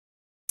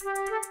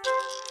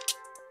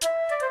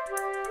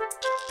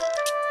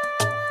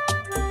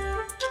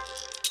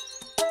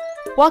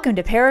Welcome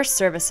to Parrish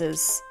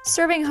Services,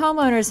 serving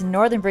homeowners in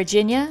Northern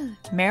Virginia,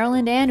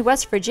 Maryland, and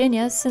West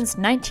Virginia since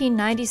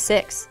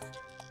 1996.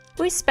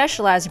 We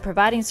specialize in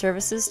providing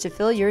services to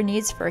fill your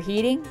needs for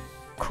heating,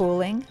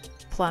 cooling,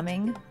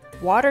 plumbing,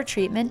 water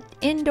treatment,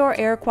 indoor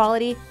air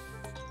quality,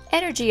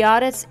 energy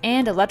audits,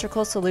 and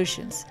electrical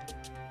solutions.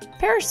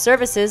 Parrish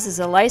Services is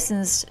a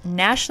licensed,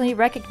 nationally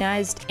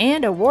recognized,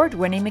 and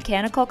award-winning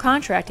mechanical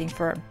contracting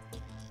firm.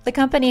 The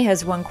company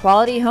has won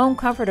Quality Home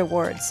Comfort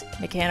Awards,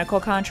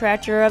 Mechanical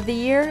Contractor of the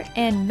Year,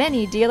 and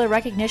many dealer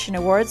recognition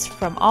awards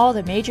from all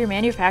the major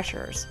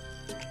manufacturers.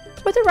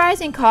 With the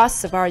rising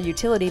costs of our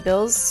utility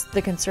bills,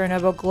 the concern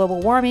about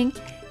global warming,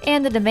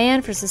 and the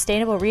demand for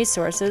sustainable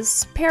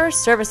resources, Parrish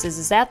Services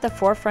is at the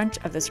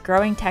forefront of this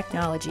growing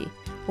technology.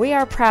 We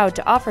are proud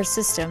to offer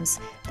systems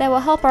that will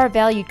help our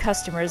valued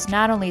customers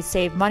not only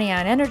save money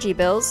on energy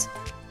bills,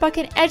 but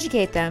can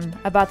educate them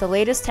about the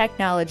latest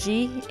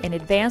technology in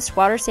advanced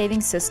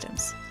water-saving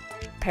systems.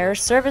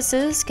 Parrish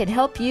Services can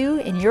help you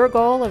in your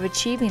goal of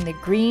achieving the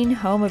green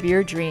home of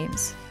your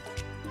dreams.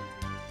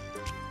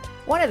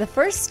 One of the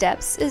first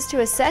steps is to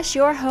assess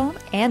your home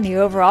and the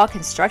overall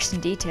construction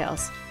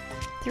details.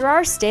 Through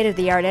our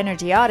state-of-the-art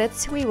energy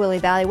audits, we will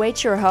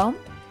evaluate your home,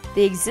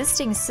 the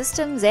existing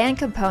systems and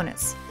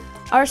components.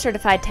 Our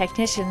certified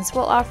technicians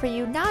will offer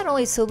you not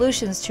only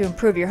solutions to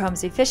improve your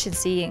home's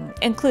efficiency,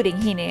 including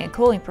heating and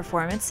cooling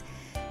performance,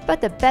 but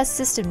the best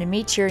system to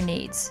meet your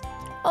needs.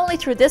 Only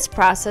through this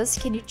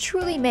process can you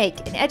truly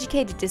make an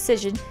educated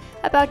decision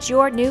about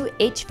your new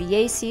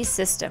HVAC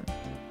system.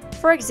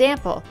 For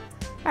example,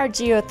 our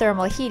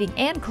geothermal heating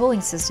and cooling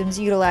systems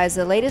utilize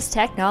the latest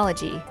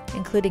technology,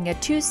 including a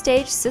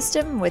 2-stage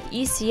system with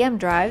ECM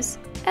drives,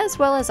 as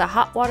well as a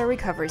hot water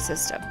recovery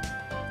system.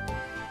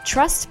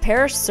 Trust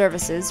Parrish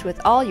Services with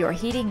all your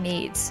heating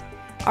needs.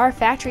 Our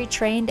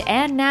factory-trained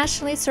and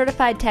nationally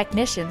certified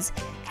technicians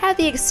have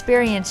the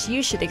experience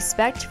you should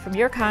expect from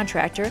your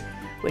contractor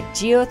with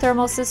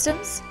geothermal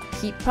systems,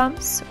 heat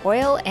pumps,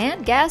 oil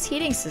and gas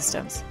heating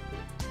systems.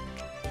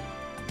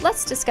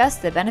 Let's discuss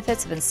the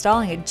benefits of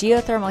installing a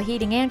geothermal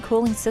heating and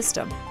cooling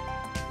system.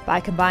 By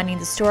combining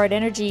the stored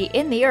energy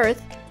in the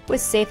earth with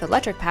safe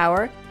electric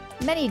power,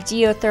 many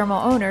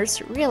geothermal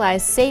owners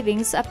realize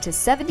savings up to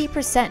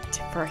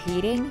 70% for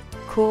heating,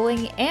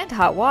 cooling, and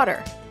hot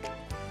water.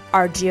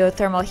 Our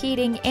geothermal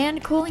heating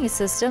and cooling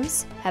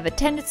systems have a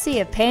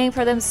tendency of paying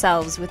for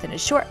themselves within a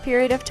short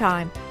period of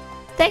time,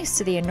 thanks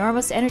to the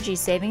enormous energy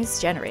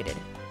savings generated.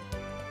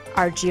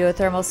 Our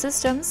geothermal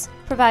systems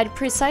provide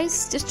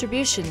precise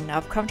distribution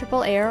of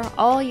comfortable air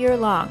all year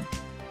long,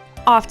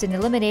 often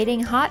eliminating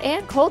hot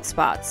and cold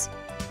spots.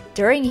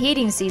 During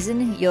heating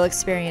season, you'll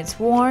experience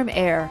warm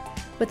air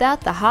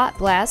without the hot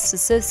blasts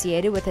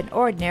associated with an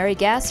ordinary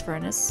gas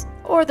furnace,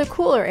 or the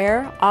cooler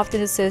air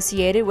often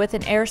associated with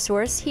an air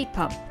source heat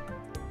pump.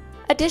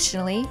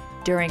 Additionally,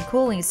 during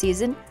cooling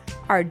season,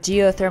 our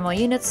geothermal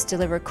units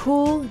deliver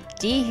cool,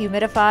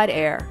 dehumidified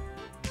air.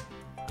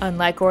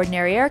 Unlike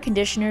ordinary air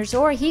conditioners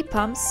or heat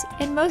pumps,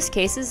 in most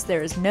cases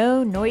there is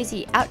no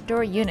noisy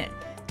outdoor unit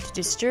to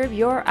disturb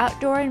your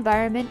outdoor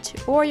environment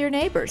or your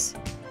neighbors.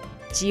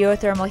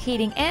 Geothermal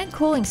heating and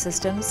cooling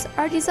systems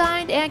are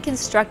designed and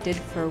constructed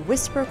for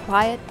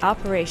whisper-quiet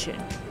operation.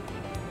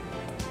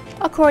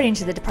 According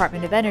to the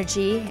Department of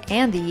Energy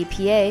and the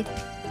EPA,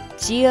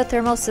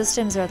 geothermal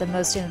systems are the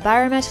most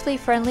environmentally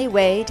friendly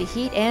way to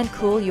heat and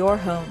cool your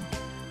home.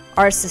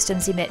 Our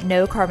systems emit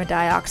no carbon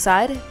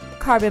dioxide,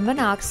 carbon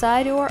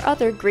monoxide, or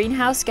other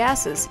greenhouse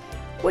gases,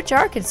 which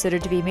are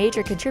considered to be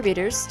major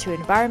contributors to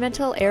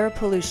environmental air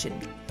pollution.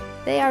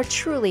 They are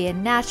truly a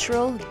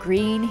natural,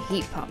 green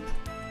heat pump.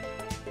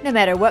 No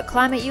matter what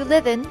climate you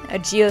live in, a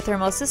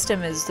geothermal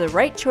system is the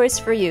right choice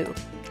for you.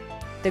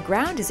 The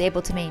ground is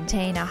able to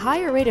maintain a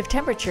higher rate of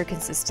temperature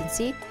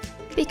consistency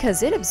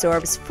because it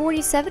absorbs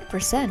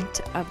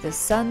 47% of the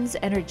sun's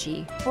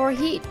energy or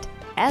heat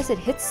as it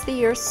hits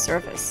the Earth's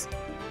surface.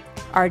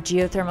 Our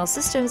geothermal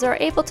systems are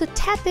able to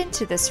tap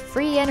into this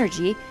free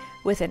energy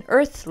with an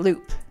earth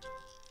loop.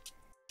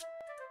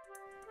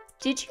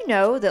 Did you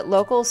know that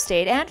local,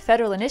 state, and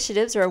federal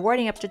initiatives are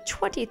awarding up to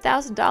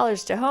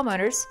 $20,000 to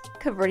homeowners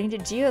converting to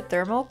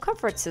geothermal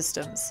comfort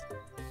systems?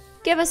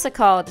 Give us a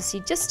call to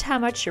see just how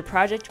much your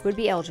project would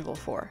be eligible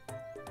for.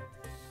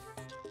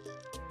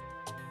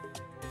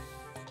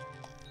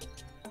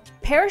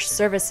 Parrish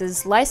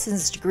Services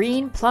licensed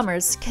green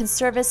plumbers can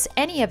service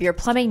any of your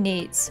plumbing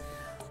needs.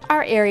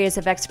 Our areas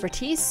of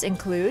expertise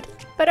include,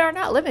 but are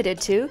not limited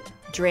to,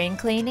 drain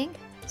cleaning,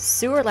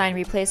 sewer line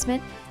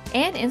replacement,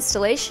 and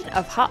installation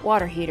of hot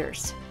water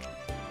heaters.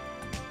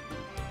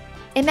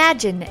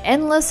 Imagine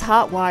endless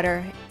hot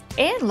water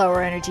and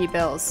lower energy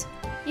bills.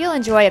 You'll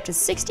enjoy up to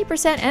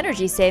 60%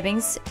 energy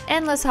savings,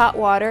 endless hot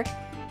water,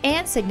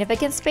 and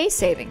significant space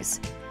savings.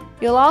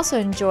 You'll also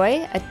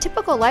enjoy a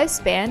typical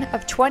lifespan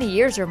of 20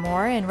 years or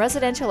more in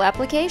residential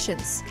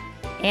applications.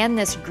 And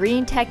this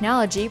green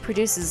technology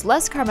produces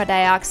less carbon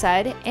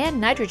dioxide and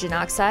nitrogen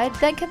oxide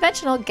than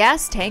conventional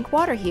gas tank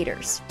water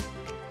heaters.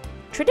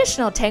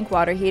 Traditional tank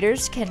water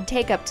heaters can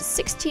take up to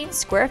 16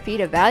 square feet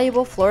of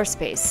valuable floor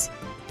space.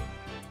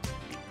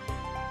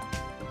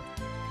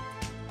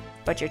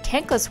 But your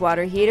tankless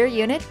water heater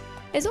unit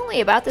is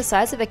only about the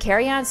size of a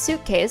carry-on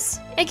suitcase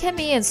and can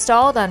be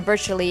installed on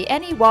virtually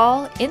any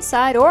wall,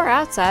 inside or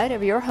outside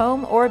of your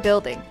home or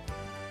building.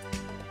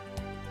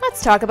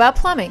 Let's talk about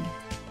plumbing.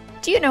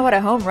 Do you know what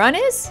a home run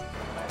is?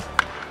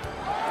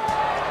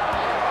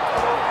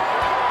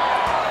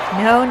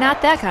 No,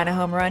 not that kind of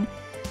home run,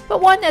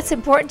 but one that's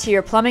important to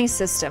your plumbing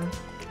system.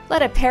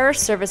 Let a Parrish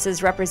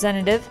Services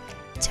representative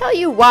tell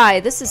you why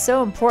this is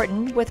so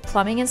important with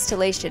plumbing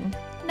installation,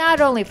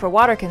 not only for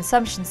water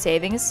consumption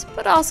savings,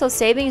 but also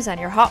savings on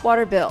your hot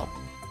water bill.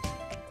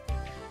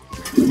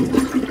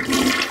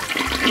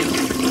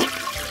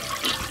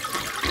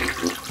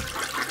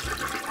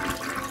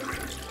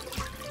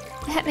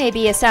 That may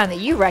be a sound that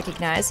you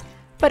recognize,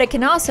 but it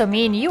can also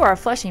mean you are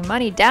flushing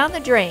money down the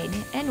drain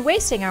and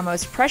wasting our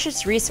most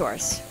precious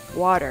resource,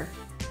 water.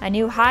 A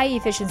new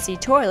high-efficiency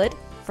toilet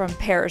from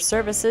Parrish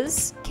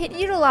Services can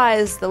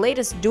utilize the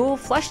latest dual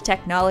flush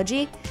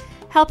technology,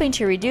 helping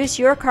to reduce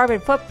your carbon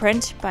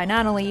footprint by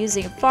not only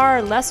using far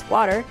less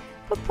water,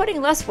 but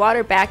putting less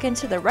water back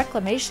into the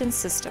reclamation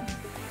system.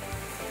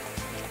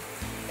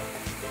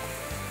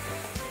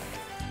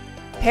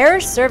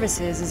 Parrish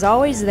Services is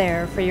always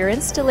there for your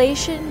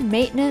installation,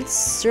 maintenance,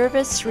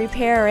 service,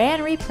 repair,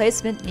 and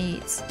replacement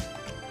needs.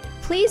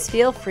 Please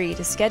feel free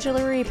to schedule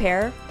a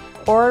repair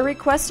or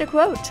request a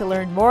quote to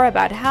learn more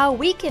about how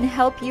we can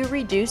help you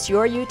reduce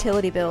your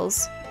utility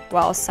bills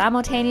while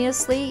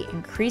simultaneously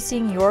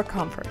increasing your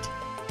comfort.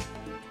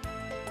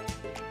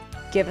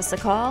 Give us a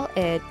call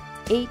at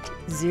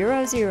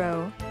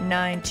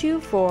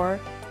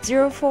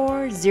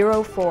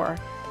 800-924-0404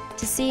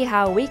 to see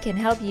how we can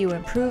help you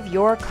improve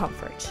your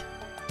comfort.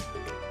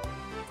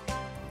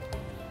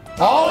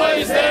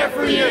 Always there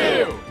for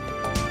you!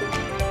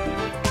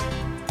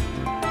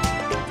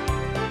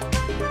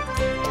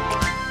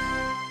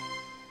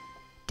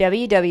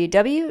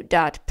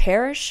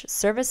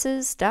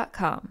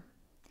 www.parrishservices.com